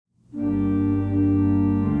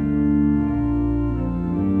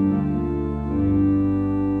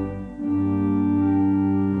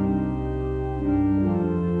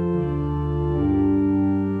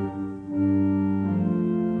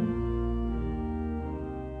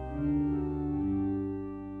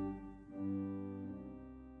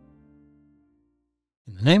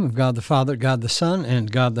In the name of God the Father, God the Son,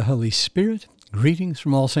 and God the Holy Spirit, greetings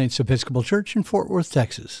from All Saints Episcopal Church in Fort Worth,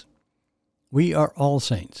 Texas. We are All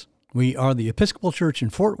Saints. We are the Episcopal Church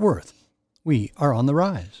in Fort Worth. We are on the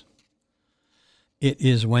rise. It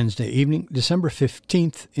is Wednesday evening, December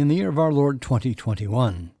 15th, in the year of our Lord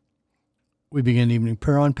 2021. We begin evening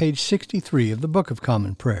prayer on page 63 of the Book of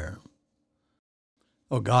Common Prayer.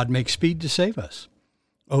 O God, make speed to save us.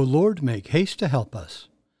 O Lord, make haste to help us.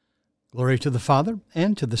 Glory to the Father,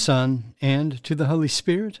 and to the Son, and to the Holy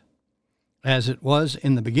Spirit, as it was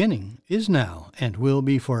in the beginning, is now, and will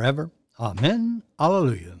be forever. Amen.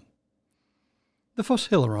 Alleluia. The Phos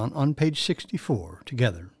Hilaron on page 64,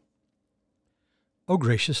 together. O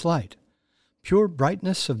gracious light, pure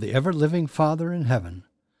brightness of the ever-living Father in heaven,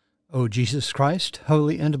 O Jesus Christ,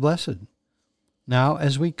 holy and blessed, now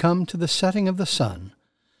as we come to the setting of the sun,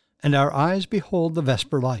 and our eyes behold the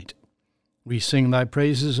vesper light, we sing thy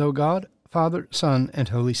praises, O God, Father, Son, and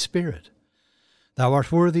Holy Spirit. Thou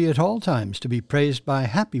art worthy at all times to be praised by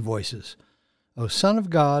happy voices, O Son of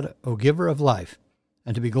God, O Giver of life,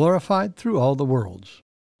 and to be glorified through all the worlds.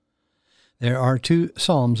 There are two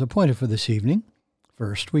psalms appointed for this evening.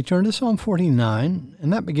 First, we turn to Psalm 49,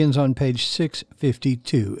 and that begins on page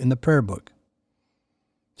 652 in the prayer book.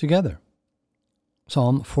 Together,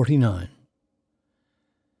 Psalm 49.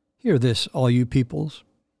 Hear this, all you peoples.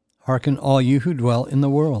 Hearken, all you who dwell in the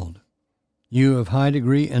world, you of high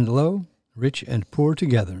degree and low, rich and poor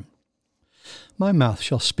together. My mouth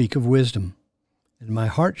shall speak of wisdom, and my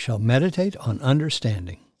heart shall meditate on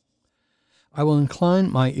understanding. I will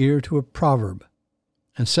incline my ear to a proverb,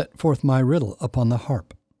 and set forth my riddle upon the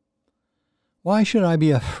harp. Why should I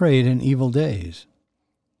be afraid in evil days,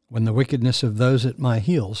 when the wickedness of those at my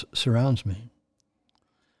heels surrounds me?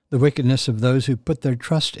 The wickedness of those who put their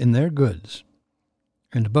trust in their goods,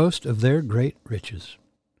 and boast of their great riches.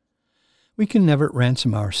 We can never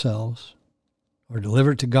ransom ourselves, or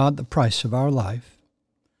deliver to God the price of our life,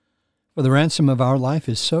 for the ransom of our life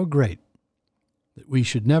is so great that we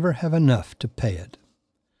should never have enough to pay it,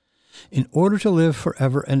 in order to live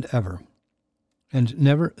forever and ever, and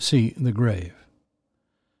never see the grave.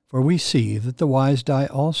 For we see that the wise die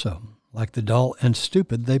also, like the dull and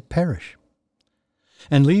stupid they perish,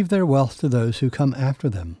 and leave their wealth to those who come after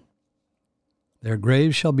them. Their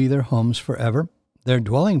graves shall be their homes forever, their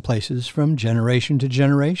dwelling places from generation to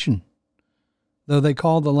generation, though they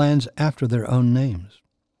call the lands after their own names.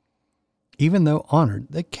 Even though honored,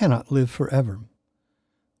 they cannot live forever.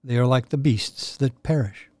 They are like the beasts that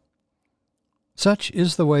perish. Such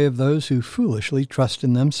is the way of those who foolishly trust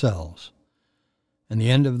in themselves, and the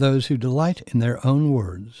end of those who delight in their own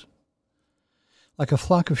words. Like a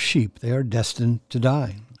flock of sheep, they are destined to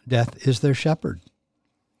die. Death is their shepherd.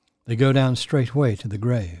 They go down straightway to the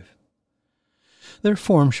grave. Their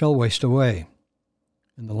form shall waste away,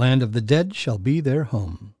 and the land of the dead shall be their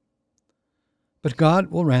home. But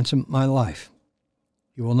God will ransom my life.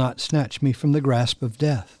 He will not snatch me from the grasp of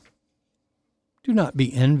death. Do not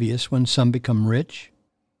be envious when some become rich,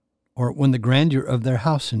 or when the grandeur of their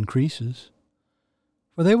house increases,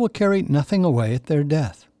 for they will carry nothing away at their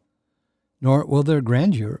death, nor will their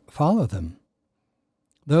grandeur follow them,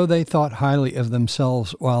 though they thought highly of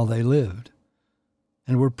themselves while they lived,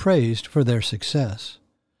 and were praised for their success.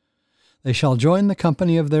 They shall join the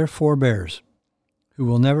company of their forebears, who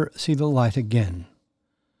will never see the light again.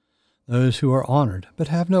 Those who are honored but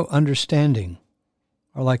have no understanding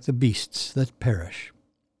are like the beasts that perish.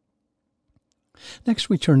 Next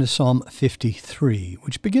we turn to Psalm 53,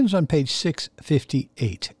 which begins on page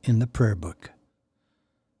 658 in the prayer book.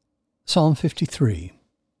 Psalm 53.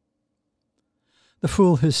 The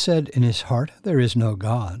fool has said in his heart, there is no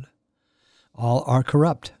God. All are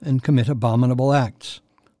corrupt and commit abominable acts.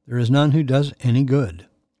 There is none who does any good.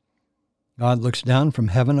 God looks down from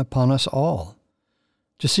heaven upon us all,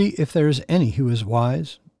 to see if there is any who is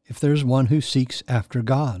wise, if there is one who seeks after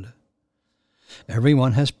God.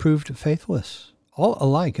 Everyone has proved faithless. All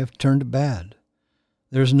alike have turned bad.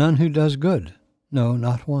 There is none who does good, no,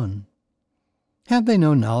 not one. Have they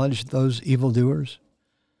no knowledge, those evildoers,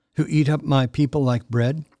 who eat up my people like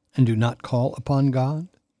bread, and do not call upon God?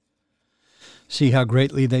 See how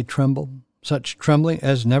greatly they tremble, such trembling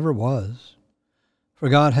as never was. For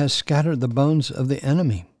God has scattered the bones of the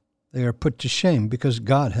enemy. They are put to shame because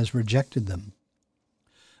God has rejected them.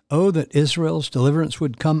 Oh, that Israel's deliverance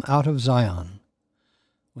would come out of Zion.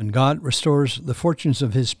 When God restores the fortunes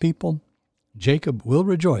of his people, Jacob will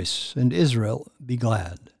rejoice, and Israel be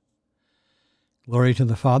glad. Glory to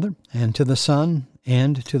the Father, and to the Son,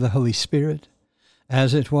 and to the Holy Spirit,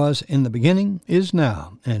 as it was in the beginning, is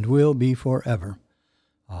now, and will be forever.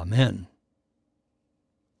 Amen.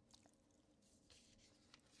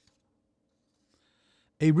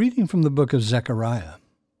 A reading from the book of Zechariah.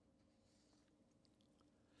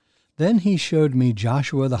 Then he showed me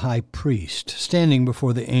Joshua the high priest standing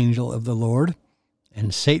before the angel of the Lord,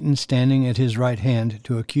 and Satan standing at his right hand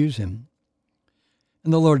to accuse him.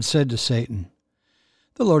 And the Lord said to Satan,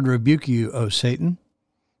 "The Lord rebuke you, O Satan.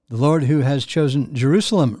 The Lord who has chosen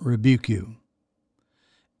Jerusalem rebuke you.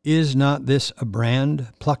 Is not this a brand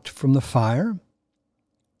plucked from the fire?"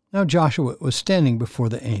 Now Joshua was standing before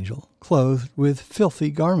the angel, clothed with filthy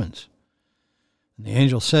garments. And the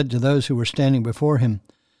angel said to those who were standing before him,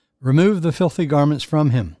 "Remove the filthy garments from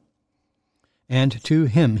him." And to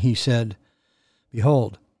him he said,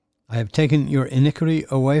 "Behold, I have taken your iniquity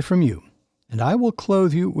away from you, and I will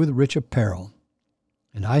clothe you with rich apparel."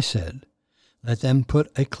 And I said, "Let them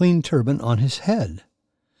put a clean turban on his head."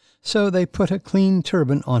 So they put a clean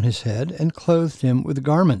turban on his head and clothed him with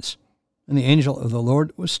garments. And the angel of the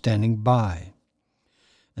Lord was standing by.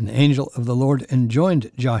 And the angel of the Lord enjoined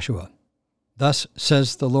Joshua, "Thus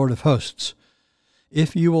says the Lord of hosts,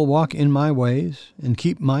 if you will walk in my ways and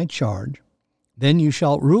keep my charge, then you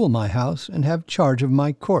shall rule my house and have charge of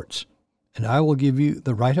my courts, and I will give you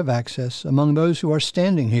the right of access among those who are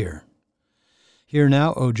standing here. Hear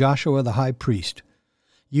now, O Joshua the high priest,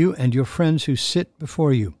 you and your friends who sit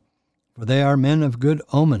before you, for they are men of good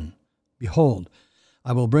omen. Behold,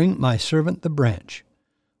 I will bring my servant the branch.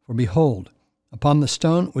 For behold, upon the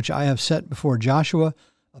stone which I have set before Joshua,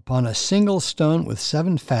 upon a single stone with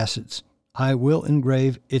 7 facets, I will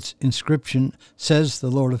engrave its inscription, says the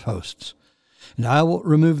Lord of hosts. And I will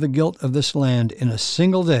remove the guilt of this land in a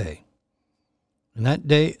single day. In that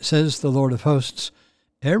day, says the Lord of hosts,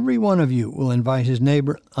 every one of you will invite his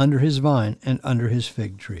neighbor under his vine and under his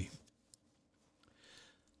fig tree."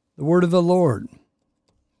 The word of the Lord.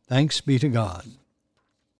 Thanks be to God.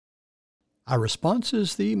 Our response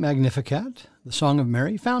is the Magnificat, the Song of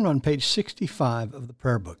Mary, found on page 65 of the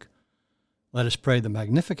prayer book. Let us pray the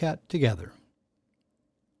Magnificat together.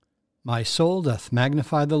 My soul doth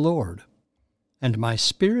magnify the Lord, and my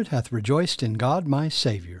spirit hath rejoiced in God my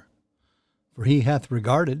Saviour. For he hath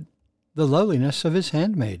regarded the lowliness of his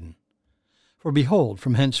handmaiden. For behold,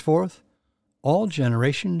 from henceforth all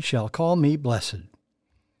generations shall call me blessed.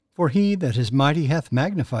 For he that is mighty hath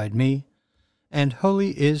magnified me, and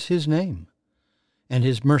holy is his name. And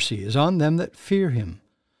his mercy is on them that fear him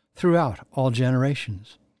throughout all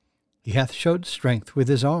generations. He hath showed strength with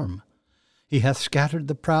his arm. He hath scattered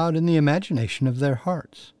the proud in the imagination of their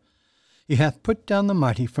hearts. He hath put down the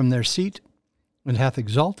mighty from their seat, and hath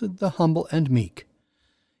exalted the humble and meek.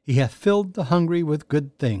 He hath filled the hungry with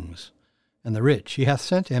good things, and the rich he hath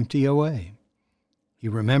sent empty away. He,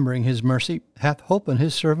 remembering his mercy, hath holpen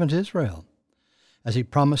his servant Israel, as he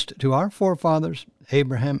promised to our forefathers,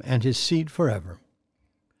 Abraham and his seed forever.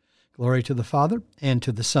 Glory to the Father, and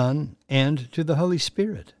to the Son, and to the Holy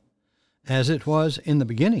Spirit, as it was in the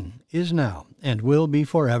beginning, is now, and will be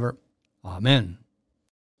forever. Amen.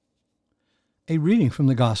 A reading from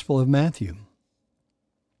the Gospel of Matthew.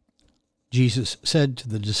 Jesus said to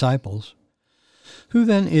the disciples, "Who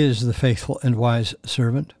then is the faithful and wise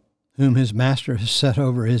servant, whom his master has set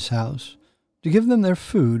over his house, to give them their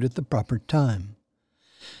food at the proper time?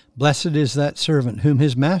 Blessed is that servant whom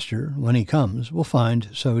his master, when he comes, will find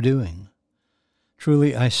so doing.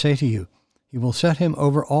 Truly I say to you, he will set him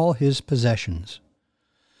over all his possessions.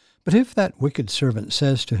 But if that wicked servant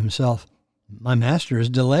says to himself, 'My master is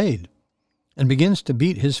delayed,' and begins to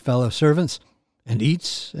beat his fellow servants, and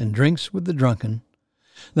eats and drinks with the drunken,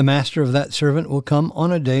 the master of that servant will come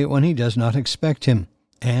on a day when he does not expect him,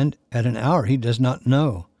 and at an hour he does not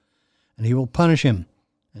know, and he will punish him,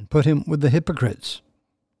 and put him with the hypocrites.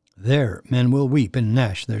 There men will weep and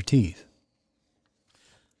gnash their teeth."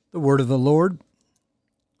 The word of the Lord.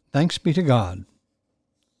 Thanks be to God.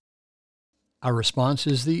 Our response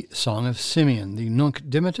is the Song of Simeon, the Nunc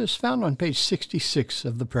Dimittis, found on page 66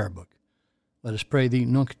 of the prayer book. Let us pray the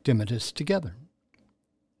Nunc Dimittis together.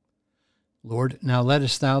 Lord, now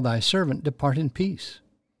lettest thou thy servant depart in peace,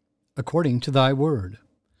 according to thy word.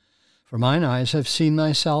 For mine eyes have seen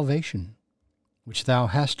thy salvation, which thou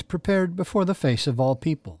hast prepared before the face of all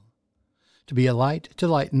people, to be a light to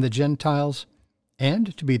lighten the Gentiles,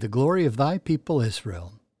 and to be the glory of thy people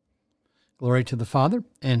Israel. Glory to the Father,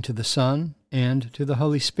 and to the Son, and to the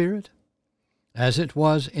Holy Spirit, as it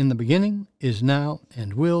was in the beginning, is now,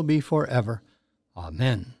 and will be forever.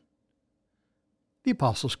 Amen. The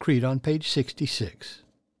Apostles' Creed on page 66.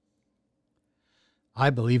 I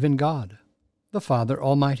believe in God, the Father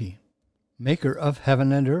Almighty, maker of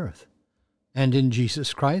heaven and earth, and in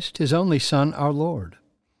Jesus Christ, his only Son, our Lord,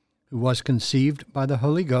 who was conceived by the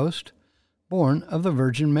Holy Ghost, born of the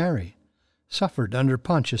Virgin Mary, suffered under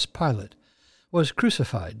Pontius Pilate, was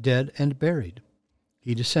crucified, dead, and buried.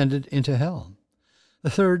 He descended into hell. The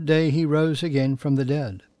third day he rose again from the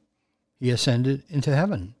dead. He ascended into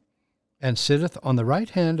heaven, and sitteth on the right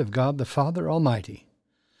hand of God the Father Almighty.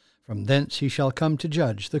 From thence he shall come to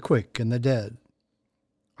judge the quick and the dead.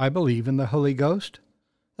 I believe in the Holy Ghost,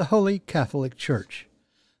 the Holy Catholic Church,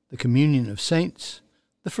 the communion of saints,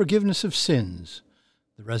 the forgiveness of sins,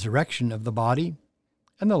 the resurrection of the body,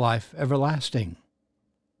 and the life everlasting.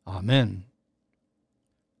 Amen.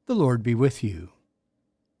 The Lord be with you.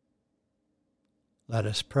 Let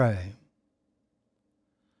us pray.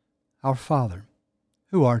 Our Father,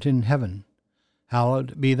 who art in heaven,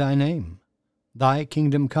 hallowed be thy name. Thy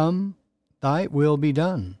kingdom come, thy will be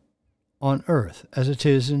done, on earth as it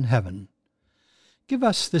is in heaven. Give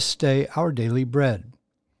us this day our daily bread,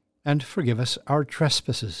 and forgive us our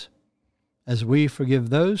trespasses, as we forgive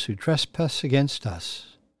those who trespass against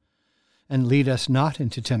us. And lead us not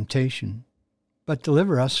into temptation, but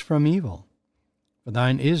deliver us from evil. For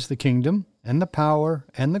thine is the kingdom, and the power,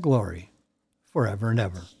 and the glory, forever and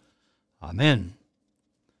ever. Amen.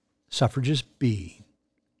 Suffrages B.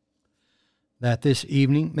 That this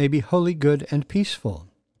evening may be wholly good and peaceful,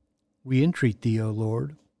 we entreat thee, O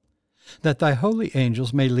Lord. That thy holy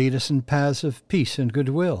angels may lead us in paths of peace and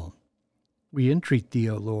goodwill, we entreat thee,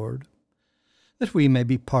 O Lord. That we may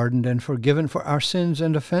be pardoned and forgiven for our sins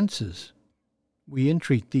and offenses, we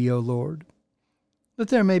entreat thee, O Lord. That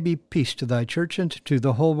there may be peace to thy church and to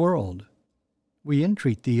the whole world, we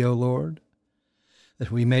entreat thee, O Lord.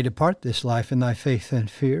 That we may depart this life in thy faith and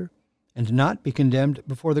fear, and not be condemned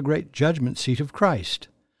before the great judgment seat of Christ,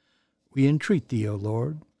 we entreat thee, O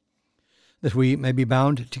Lord. That we may be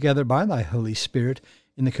bound together by thy Holy Spirit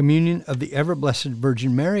in the communion of the ever-blessed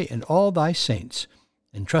Virgin Mary and all thy saints,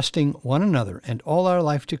 entrusting one another and all our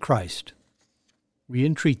life to Christ, we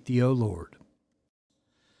entreat thee, O Lord.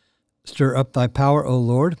 Stir up thy power, O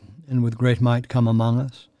Lord, and with great might come among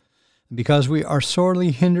us. And because we are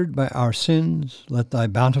sorely hindered by our sins, let thy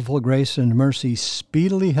bountiful grace and mercy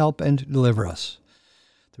speedily help and deliver us.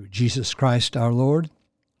 Through Jesus Christ our Lord,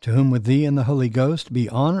 to whom with thee and the Holy Ghost be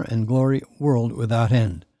honor and glory, world without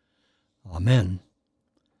end. Amen.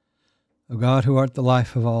 O God, who art the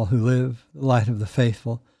life of all who live, the light of the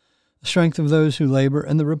faithful, the strength of those who labor,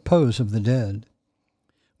 and the repose of the dead,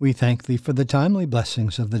 we thank thee for the timely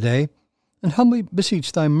blessings of the day, and humbly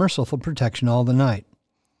beseech thy merciful protection all the night.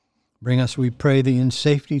 Bring us, we pray thee, in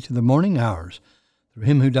safety to the morning hours, through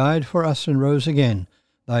him who died for us and rose again,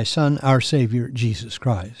 thy Son, our Savior, Jesus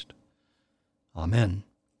Christ. Amen.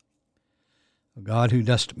 O God, who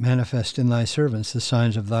dost manifest in thy servants the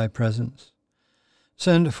signs of thy presence,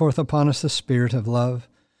 send forth upon us the Spirit of love,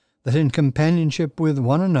 that in companionship with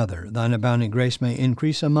one another thine abounding grace may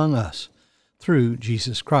increase among us, through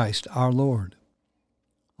Jesus Christ our Lord.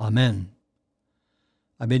 Amen.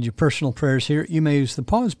 I bid you personal prayers here. You may use the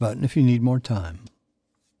pause button if you need more time.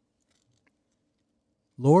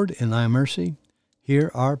 Lord, in thy mercy,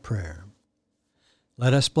 hear our prayer.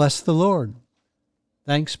 Let us bless the Lord.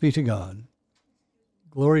 Thanks be to God.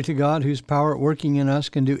 Glory to God, whose power working in us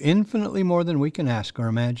can do infinitely more than we can ask or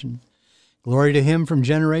imagine. Glory to him from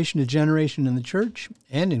generation to generation in the church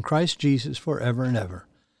and in Christ Jesus forever and ever.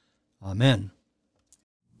 Amen.